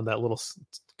that little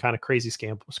kind of crazy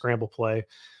scramble play.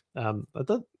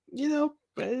 But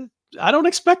I don't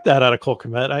expect that out of Cole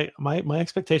Kmet. My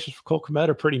expectations for Cole Kmet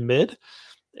are pretty mid.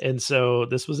 And so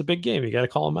this was a big game. You got to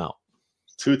call him out.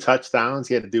 2 touchdowns.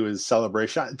 He had to do his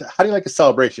celebration. How do you like a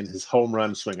celebration? His home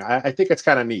run swing. I think it's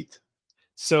kind of neat.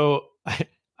 So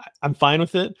I'm fine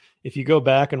with it. If you go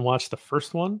back and watch the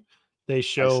first one, they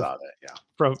show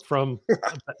from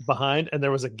behind, and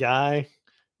there was a guy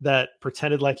that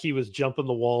pretended like he was jumping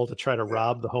the wall to try to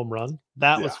rob the home run.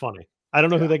 That was funny. I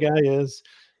don't know who that guy is.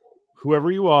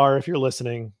 Whoever you are, if you're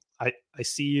listening, I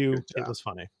see you. It was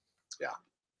funny. Yeah.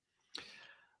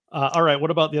 All right.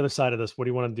 What about the other side of this? What do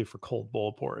you want to do for cold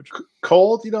bowl porridge?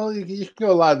 Cold, you can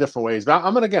go a lot of different ways, but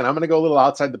I'm going to go a little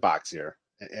outside the box here,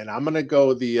 and I'm going to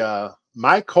go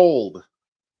my cold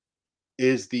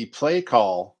is the play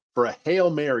call for a Hail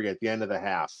Mary at the end of the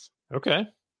half. Okay.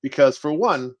 Because for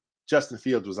one, Justin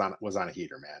Fields was on a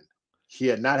heater, man. He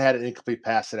had not had an incomplete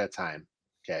pass at that time.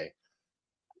 Okay.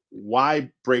 Why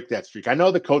break that streak? I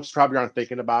know the coaches probably aren't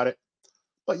thinking about it,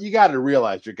 but you got to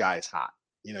realize your guy's hot.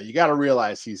 You got to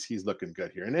realize he's looking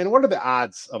good here. And what are the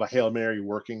odds of a Hail Mary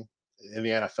working in the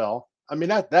NFL? I mean,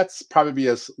 that's probably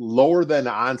as lower than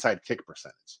the onside kick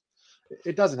percentage.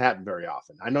 It doesn't happen very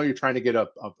often. I know you're trying to get a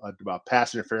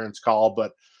pass interference call,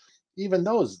 but even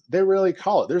those, they really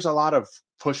call it. There's a lot of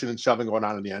pushing and shoving going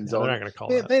on in the end zone. They're not going to call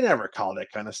that. They never call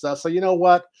that kind of stuff. So you know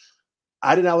what?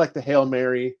 I did not like the Hail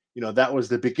Mary. That was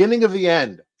the beginning of the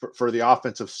end for the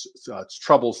offensive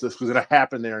troubles. This was going to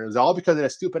happen there. And it was all because of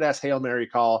that stupid ass Hail Mary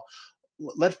call.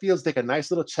 Let Fields take a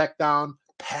nice little check down,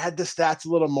 pad the stats a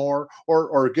little more,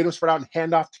 or get him spread out and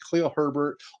hand off to Khalil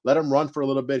Herbert. Let him run for a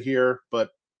little bit here. But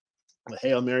the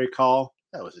Hail Mary call,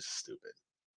 that was just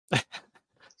stupid.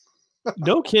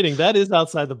 No kidding. That is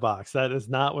outside the box. That is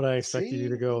not what I expected you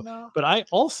to go. No. But I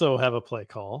also have a play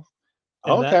call.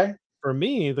 Okay. For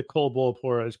me, the cold bowl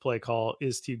porridge play call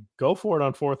is to go for it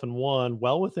on 4th and 1,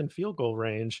 well within field goal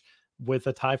range with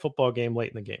a tie football game late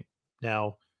in the game.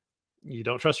 Now, you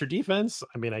don't trust your defense.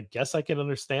 I mean, I guess I can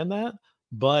understand that.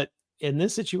 But in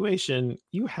this situation,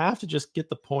 you have to just get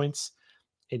the points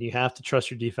and you have to trust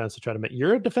your defense to try to make.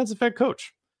 You're a defensive head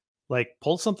coach. Like,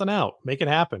 pull something out, make it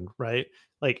happen, right?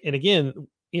 Like, and again,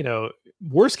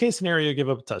 worst case scenario, give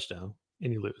up a touchdown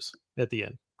and you lose at the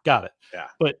end. Got it. Yeah.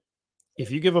 But if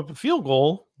you give up a field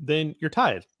goal, then you're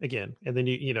tied again, and then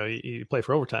you play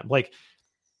for overtime. Like,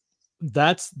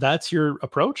 that's your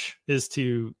approach is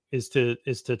to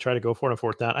try to go for it on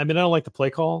 4th down. I mean, I don't like the play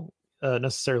call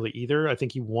necessarily either. I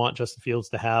think you want Justin Fields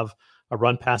to have a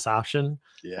run pass option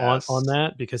on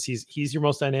that because he's your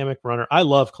most dynamic runner. I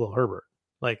love Khalil Herbert.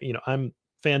 Like, I'm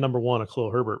fan number 1 of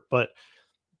Khalil Herbert, but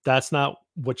that's not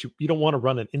what you don't want to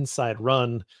run an inside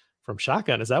run from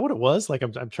shotgun. Is that what it was? Like,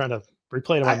 I'm trying to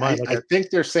replay it in my mind. I think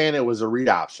they're saying it was a read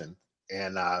option.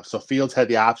 And so Fields had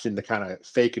the option to kind of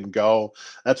fake and go.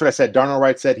 That's what I said. Darnell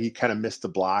Wright said he kind of missed the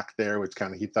block there, which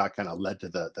he thought led to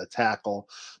the tackle.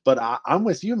 But I'm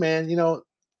with you, man.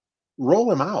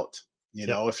 Roll him out.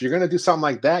 If you're going to do something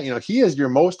like that, he is your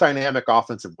most dynamic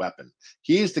offensive weapon.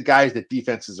 He is the guys that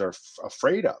defenses are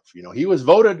afraid of. He was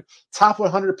voted top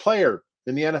 100 player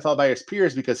in the NFL by his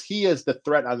peers because he is the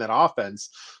threat on that offense.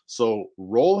 So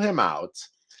roll him out,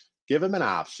 give him an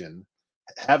option,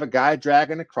 have a guy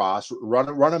dragging across,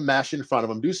 run a mesh in front of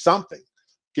him, do something,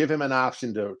 give him an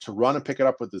option to run and pick it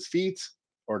up with his feet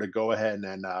or to go ahead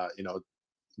and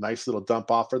nice little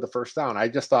dump off for the first down. I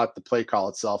just thought the play call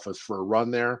itself was for a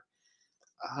run there.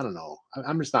 I don't know.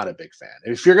 I'm just not a big fan.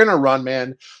 If you're going to run,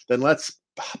 man, then let's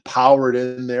power it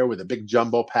in there with a big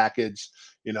jumbo package.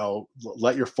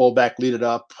 Let your fullback lead it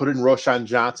up, put in Roshan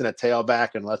Johnson at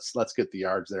tailback, and let's get the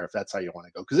yards there if that's how you want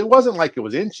to go. Because it wasn't like it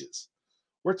was inches.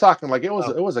 We're talking like it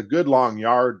was a good long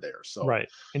yard there. So right,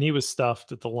 and he was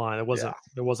stuffed at the line.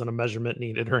 There wasn't a measurement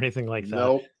needed or anything like that.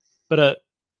 Nope.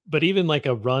 But even like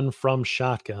a run from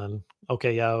shotgun,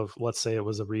 okay, yeah, let's say it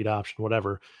was a read option,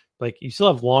 whatever. Like, you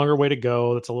still have longer way to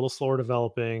go. That's a little slower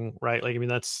developing, right? Like, I mean,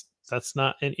 that's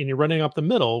not, and you're running up the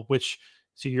middle,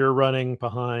 so you're running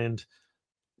behind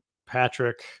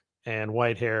Patrick and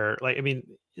Whitehair. Like, I mean,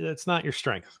 that's not your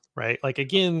strength, right? Like,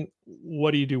 again, what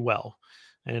do you do well?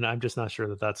 And I'm just not sure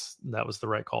that was the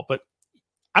right call. But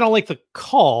I don't like the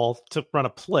call to run a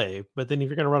play. But then if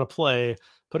you're going to run a play,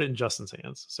 put it in Justin's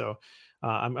hands. So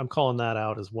I'm calling that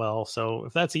out as well. So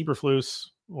if that's Eberflus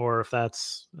or if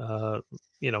that's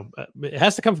it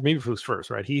has to come from Eberflus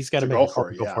first, right? He's got to go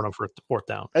for it on 4th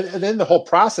down. And then the whole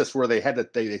process where they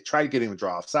tried getting him to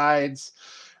draw off sides,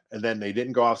 and then they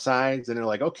didn't go off sides, and they're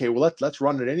like, okay, well let's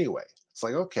run it anyway. It's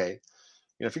like, okay,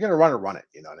 if you're going to run it, run it.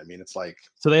 You know what I mean? It's like,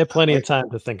 so they have plenty of time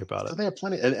to think about so it. they have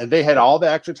plenty, and they had all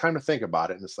the extra time to think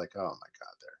about it. And it's like, oh my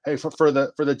God, there. Hey, for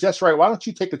the just right, why don't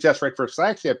you take the just right first? I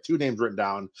actually have two names written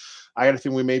down. I got to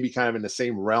think we may be kind of in the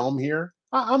same realm here.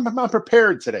 I'm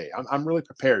prepared today. I'm really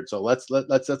prepared. So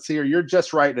let's hear your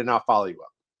just right, and I'll follow you up.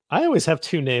 I always have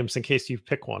two names in case you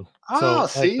pick one. Oh,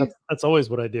 So see, that's always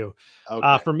what I do.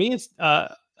 okay. For me, it's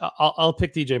I'll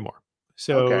pick DJ Moore.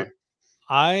 So okay.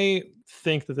 I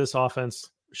think that this offense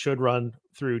should run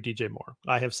through DJ Moore.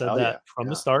 I have said that from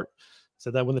the start.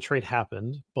 Said that when the trade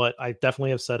happened, but I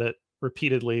definitely have said it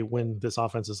repeatedly when this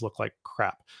offense has looked like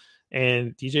crap.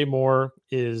 And DJ Moore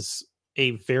is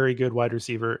a very good wide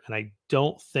receiver, and I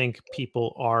don't think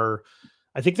people are.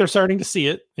 I think they're starting to see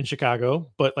it in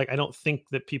Chicago, but like I don't think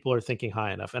that people are thinking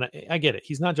high enough. And I get it.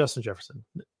 He's not Justin Jefferson.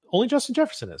 Only Justin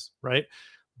Jefferson is, right?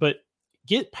 But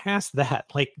get past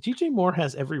that. Like DJ Moore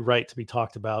has every right to be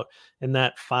talked about in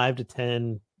that 5 to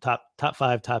 10 top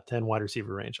 5, top 10 wide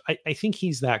receiver range. I think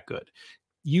he's that good.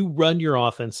 You run your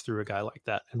offense through a guy like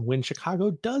that. And when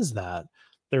Chicago does that,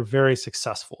 they're very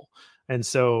successful. And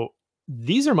so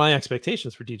these are my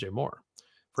expectations for DJ Moore.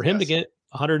 For him to get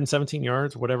 117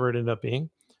 yards, whatever it ended up being,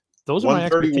 those are my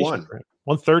expectations for him.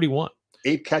 131.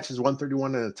 8 catches,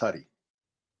 131 and a tutty.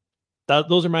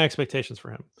 Those are my expectations for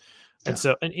him. And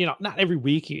so, and not every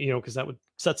week, because that would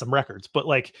set some records, but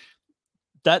like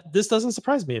that, this doesn't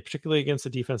surprise me, particularly against a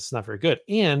defense that's not very good.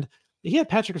 And he had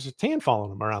Patrick Surtain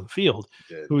following him around the field,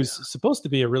 who's supposed to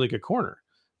be a really good corner.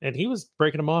 And he was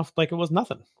breaking him off like it was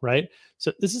nothing, right?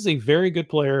 So this is a very good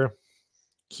player.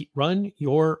 Run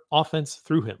your offense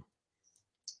through him.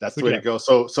 That's the way to go.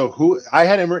 So who I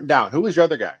had him written down. Who was your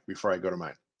other guy before I go to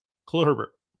mine? Khalil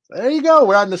Herbert. There you go.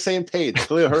 We're on the same page.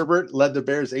 Khalil Herbert led the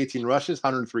Bears 18 rushes,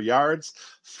 103 yards,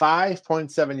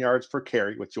 5.7 yards per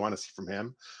carry, what you want to see from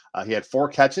him. He had 4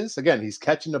 catches. Again, he's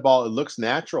catching the ball. It looks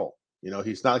natural.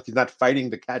 He's not fighting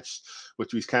the catch,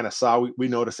 which we kind of saw. We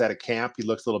noticed at a camp. He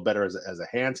looks a little better as a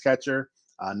hands catcher.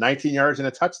 19 yards and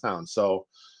a touchdown. So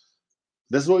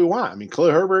this is what we want. I mean,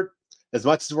 Khalil Herbert, as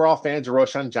much as we're all fans of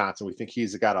Roschon Johnson, we think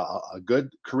he's got a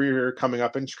good career coming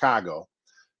up in Chicago.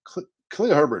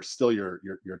 Khalil Herbert's still your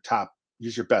top.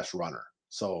 He's your best runner.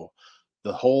 So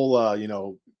the whole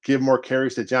give more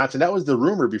carries to Johnson. That was the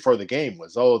rumor before the game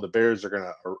was, the Bears are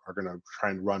gonna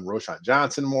try and run Roschon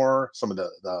Johnson more. Some of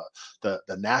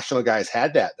the national guys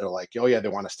had that. They're like, oh yeah, they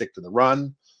want to stick to the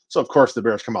run. So of course the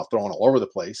Bears come out throwing all over the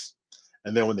place,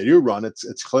 and then when they do run,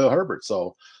 it's Khalil Herbert.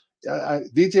 So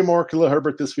DJ Moore, Khalil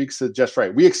Herbert this week's just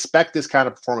right. We expect this kind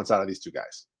of performance out of these two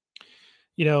guys.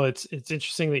 It's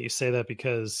interesting that you say that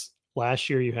because last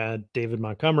year you had David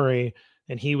Montgomery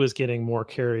and he was getting more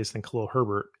carries than Khalil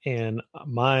Herbert. And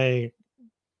my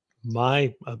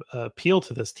appeal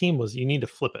to this team was you need to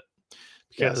flip it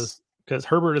because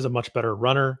Herbert is a much better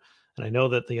runner. And I know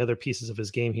that the other pieces of his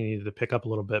game he needed to pick up a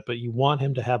little bit, but you want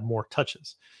him to have more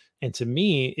touches. And to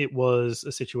me, it was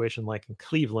a situation like in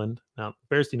Cleveland. Now,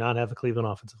 Bears do not have a Cleveland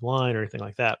offensive line or anything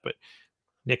like that, but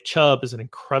Nick Chubb is an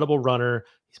incredible runner.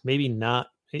 He's maybe not,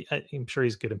 I'm sure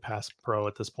he's good in pass pro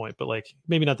at this point, but like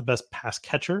maybe not the best pass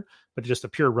catcher, but just a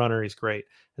pure runner. He's great.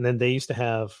 And then they used to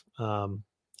have Kareem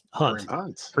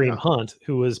Hunt,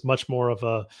 who was much more of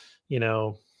a,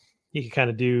 he could kind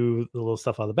of do the little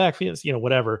stuff on the backfield,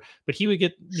 whatever, but he would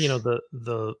get,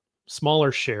 the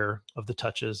smaller share of the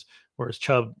touches, whereas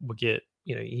Chubb would get,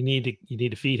 you need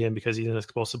to feed him because he's an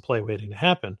explosive play waiting to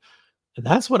happen. And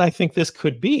that's what I think this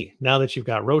could be. Now that you've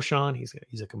got Roschon,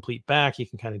 he's a complete back. He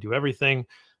can kind of do everything.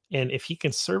 And if he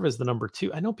can serve as the number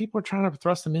 2, I know people are trying to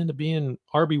thrust him into being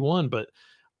RB1, but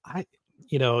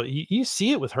you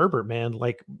see it with Herbert, man.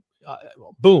 Like,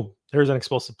 boom, there's an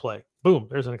explosive play. Boom,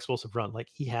 there's an explosive run. Like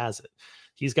he has it.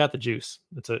 He's got the juice.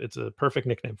 It's a perfect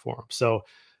nickname for him. So,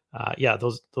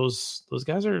 those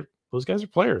guys are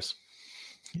players.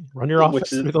 Run your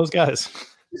offense with those guys.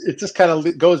 It just kind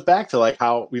of goes back to like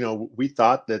how we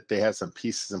thought that they had some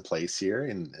pieces in place here,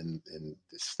 and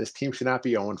this team should not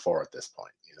be 0-4 at this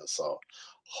point. So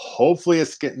hopefully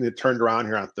it's getting it turned around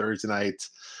here on Thursday night.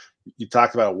 You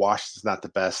talked about Washington's not the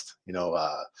best.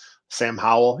 Sam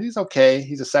Howell, he's okay.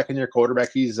 He's a second-year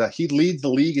quarterback. He leads the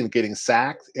league in getting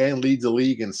sacked and leads the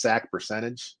league in sack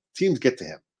percentage. Teams get to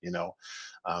him,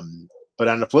 but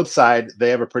on the flip side, they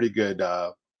have a pretty good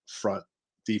front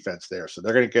defense there. So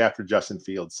they're going to get after Justin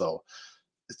Fields. So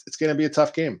it's going to be a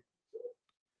tough game.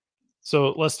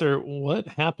 So Lester, what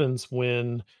happens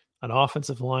when an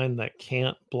offensive line that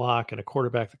can't block and a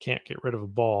quarterback that can't get rid of a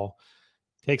ball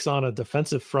takes on a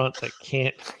defensive front that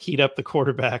can't heat up the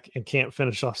quarterback and can't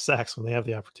finish off sacks when they have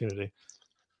the opportunity?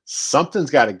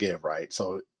 Something's got to give, right?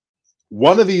 So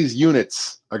one of these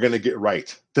units are going to get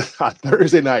right on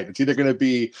Thursday night. It's either going to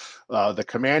be the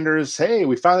Commanders, hey,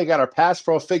 we finally got our pass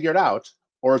pro figured out,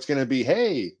 or it's going to be,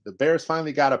 hey, the Bears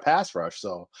finally got a pass rush.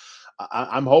 So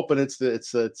I'm hoping it's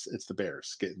the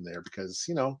Bears getting there because,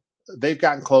 they've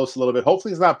gotten close a little bit.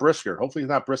 Hopefully it's not Brisker. Hopefully it's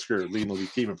not Brisker leading the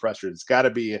team in pressure. It's got to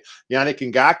be Yannick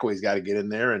Ngakoue's got to get in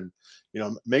there and,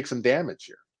 make some damage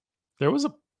here. There was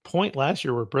a point last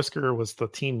year where Brisker was the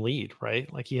team lead,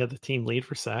 right? Like he had the team lead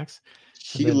for sacks.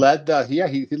 He led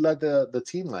the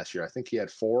team last year. I think he had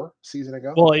 4 season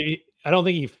ago. Well, I don't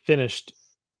think he finished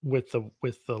with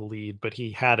the lead, but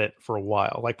he had it for a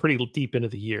while, like pretty deep into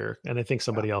the year. And I think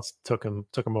somebody else took him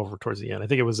over towards the end. I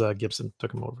think it was Gibson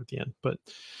took him over at the end. But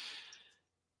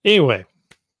anyway,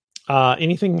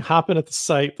 anything happen at the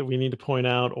site that we need to point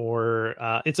out, or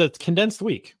it's a condensed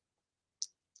week?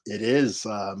 It is.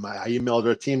 I emailed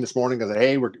our team this morning. I said,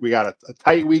 hey, we got a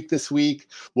tight week this week.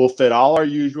 We'll fit all our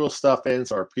usual stuff in,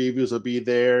 so our previews will be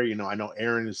there. I know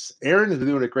Aaron is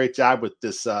doing a great job with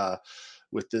this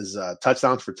with his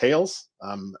touchdowns for tails.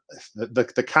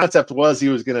 The concept was he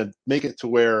was going to make it to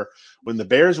where when the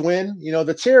Bears win,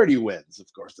 the charity wins.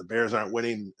 Of course, the Bears aren't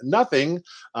winning nothing,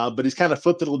 but he's kind of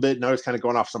flipped it a little bit. Now he's kind of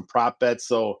going off some prop bets.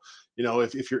 So,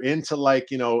 if you're into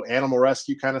animal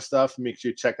rescue kind of stuff, make sure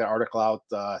you check that article out.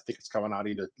 I think it's coming out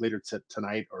either later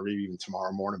tonight or maybe even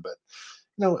tomorrow morning, but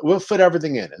we'll fit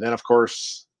everything in. And then of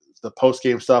course the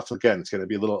post-game stuff, again, it's going to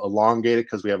be a little elongated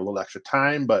because we have a little extra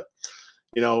time, but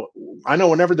I know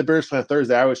whenever the Bears play on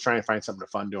Thursday, I always try and find something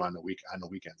to fun do on the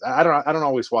weekends. I don't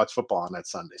always watch football on that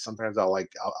Sunday. Sometimes I'll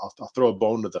throw a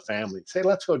bone to the family and say,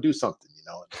 let's go do something,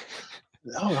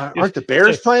 aren't the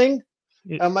Bears playing?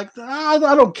 I'm like, I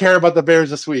don't care about the Bears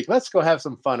this week. Let's go have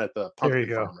some fun at the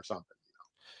pumpkin farm or something.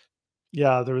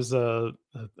 Yeah, there was a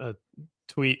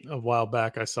tweet a while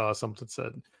back. I saw something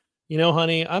said,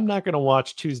 honey, I'm not going to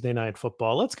watch Tuesday Night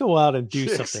Football. Let's go out and do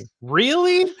something.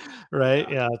 Really? Right?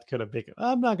 Yeah, it's kind of big.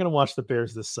 I'm not going to watch the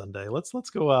Bears this Sunday. Let's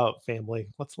go out, family.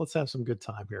 Let's have some good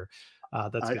time here.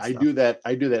 That's I do that.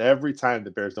 I do that every time the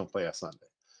Bears don't play a Sunday,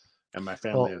 and my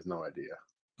family has no idea.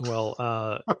 Well,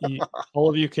 all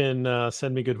of you can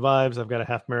send me good vibes. I've got a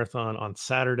half marathon on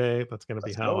Saturday. That's going to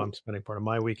be how I'm spending part of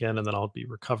my weekend, and then I'll be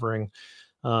recovering,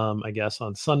 I guess,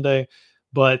 on Sunday.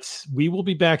 But we will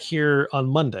be back here on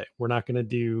Monday. We're not going to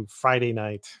do Friday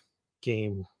night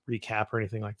game recap or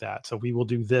anything like that. So we will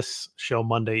do this show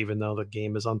Monday, even though the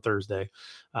game is on Thursday.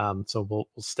 So we'll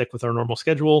stick with our normal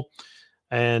schedule,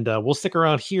 and we'll stick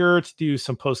around here to do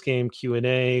some post-game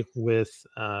Q&A with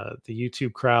the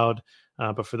YouTube crowd.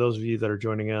 But for those of you that are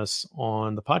joining us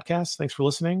on the podcast, thanks for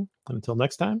listening. And until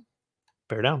next time,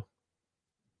 bear down.